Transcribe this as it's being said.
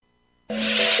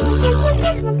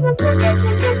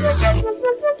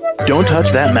Don't touch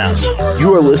that mouse.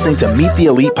 You are listening to Meet the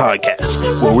Elite Podcast,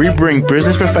 where we bring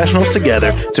business professionals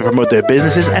together to promote their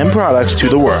businesses and products to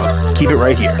the world. Keep it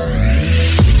right here.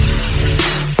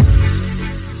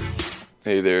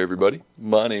 Hey there, everybody.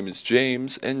 My name is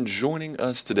James, and joining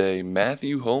us today,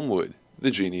 Matthew Homewood,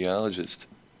 the genealogist.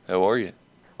 How are you?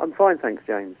 I'm fine, thanks,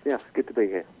 James. Yes, good to be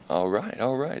here. All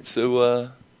right.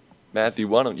 So, Matthew,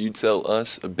 why don't you tell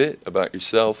us a bit about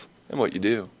yourself and what you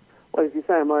do? Well, as you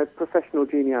say, I'm a professional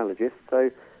genealogist,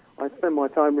 so I spend my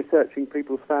time researching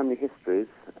people's family histories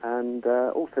and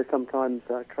also sometimes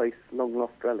trace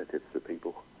long-lost relatives to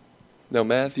people. Now,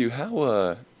 Matthew,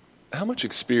 how much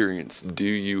experience do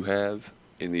you have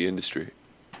in the industry?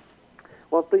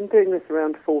 Well, I've been doing this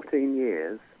around 14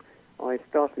 years. I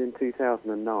started in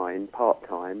 2009,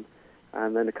 part-time,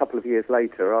 and then a couple of years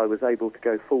later I was able to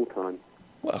go full-time.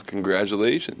 Well,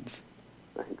 congratulations.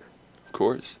 Thanks. Of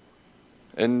course.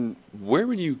 And where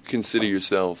would you consider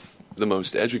yourself the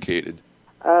most educated?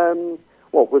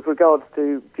 What, with regards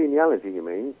to genealogy, you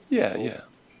mean? Yeah.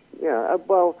 Yeah,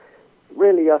 well,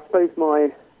 really, I suppose my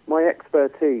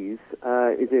expertise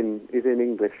is in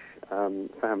English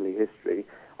family history.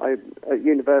 At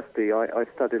university, I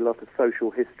studied a lot of social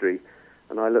history,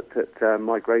 and I looked at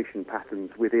migration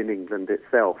patterns within England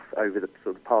itself over the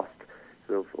sort of past,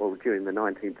 or during the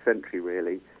 19th century,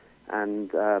 really,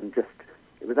 and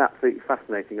it was absolutely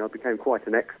fascinating. I became quite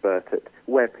an expert at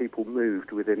where people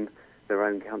moved within their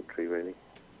own country, really.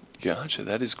 Gotcha,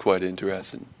 that is quite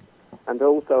interesting. And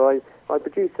also, I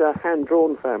produce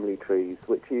hand-drawn family trees,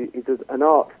 which is an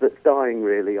art that's dying,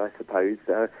 really, I suppose,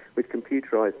 with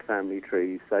computerized family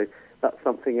trees. So that's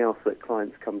something else that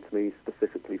clients come to me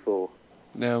specifically for.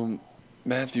 Now,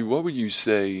 Matthew, what would you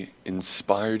say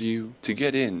inspired you to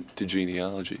get into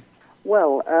genealogy?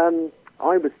 Well, I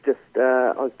was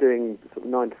doing sort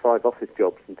of 9-to-5 office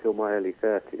jobs until my early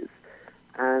 30s,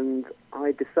 and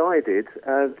I decided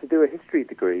to do a history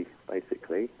degree,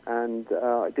 basically, and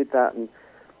I did that, and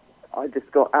I just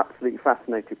got absolutely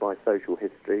fascinated by social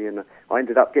history, and I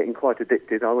ended up getting quite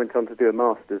addicted. I went on to do a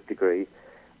master's degree,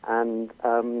 and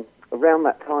around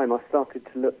that time I started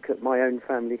to look at my own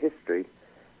family history,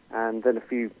 and then a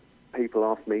few people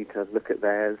asked me to look at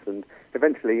theirs, and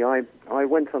eventually I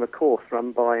went on a course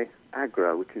run by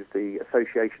AGRA, which is the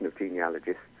Association of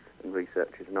Genealogists and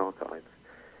Researchers and Archives,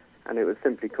 and it was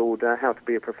simply called How to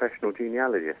Be a Professional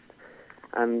Genealogist.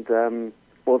 And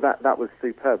well, that was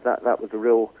superb. That was a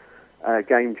real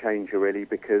game changer, really,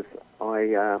 because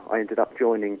I ended up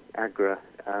joining AGRA.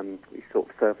 We sort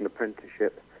of served an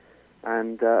apprenticeship,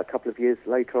 and a couple of years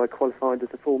later I qualified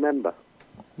as a full member.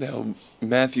 Now,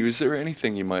 Matthew, is there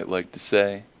anything you might like to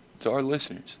say to our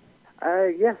listeners?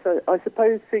 Yes, I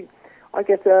suppose. See, I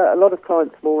get a lot of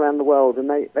clients from all around the world, and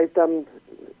they've done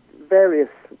various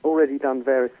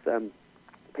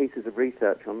pieces of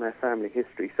research on their family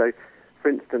history. So, for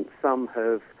instance, some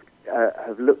have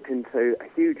looked into a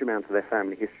huge amount of their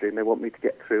family history, and they want me to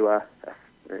get through a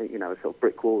sort of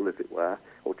brick wall, as it were,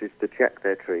 or just to check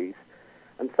their trees.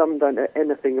 And some don't know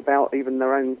anything about even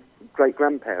their own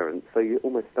great-grandparents, so you're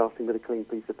almost starting with a clean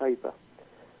piece of paper.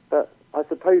 But I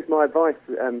suppose my advice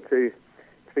to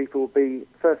people would be,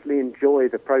 firstly, enjoy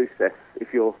the process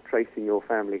if you're tracing your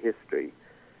family history.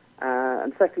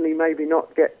 And secondly, maybe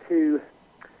not get too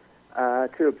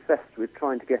obsessed with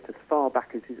trying to get as far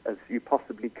back as you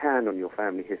possibly can on your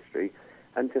family history,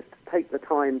 and just take the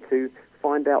time to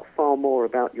find out far more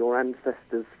about your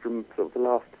ancestors from sort of the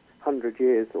last 100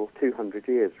 years or 200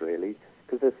 years, really,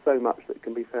 because there's so much that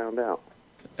can be found out.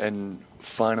 And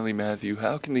finally, Matthew,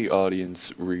 how can the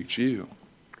audience reach you?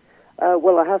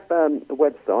 Well, I have a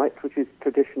website, which is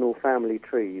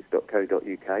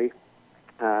traditionalfamilytrees.co.uk.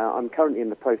 I'm currently in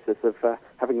the process of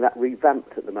having that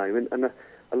revamped at the moment, and a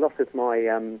lot of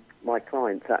my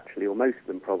clients, actually, or most of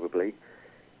them probably,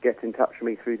 get in touch with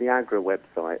me through the AGRA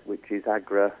website, which is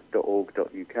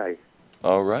agra.org.uk.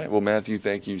 All right. Well, Matthew,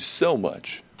 thank you so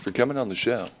much for coming on the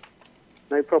show.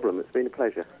 No problem. It's been a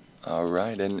pleasure. All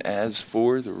right. And as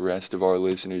for the rest of our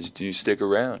listeners, do stick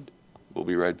around. We'll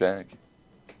be right back.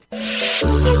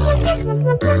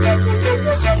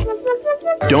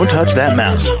 Don't touch that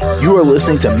mouse. You are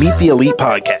listening to Meet the Elite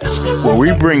Podcast, where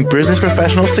we bring business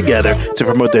professionals together to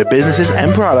promote their businesses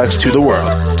and products to the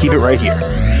world. Keep it right here.